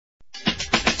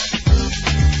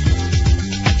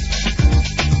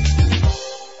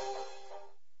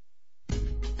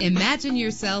Imagine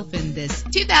yourself in this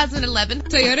 2011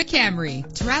 Toyota Camry.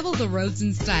 Travel the roads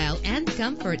in style and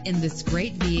comfort in this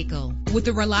great vehicle. With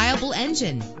a reliable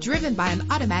engine driven by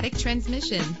an automatic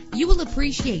transmission, you will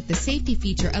appreciate the safety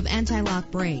feature of anti-lock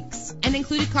brakes. An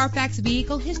included Carfax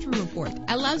Vehicle History Report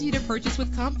allows you to purchase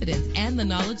with confidence and the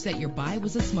knowledge that your buy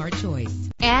was a smart choice.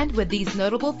 And with these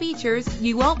notable features,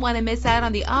 you won't want to miss out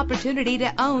on the opportunity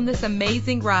to own this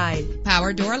amazing ride.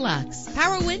 Power door locks,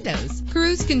 power windows,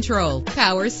 cruise control,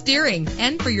 power steering.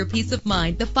 And for your peace of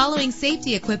mind, the following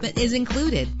safety equipment is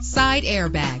included: side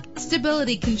airbag,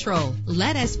 stability control.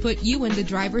 Let us put you in the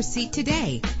driver's seat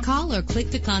today. Call or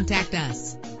click to contact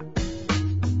us.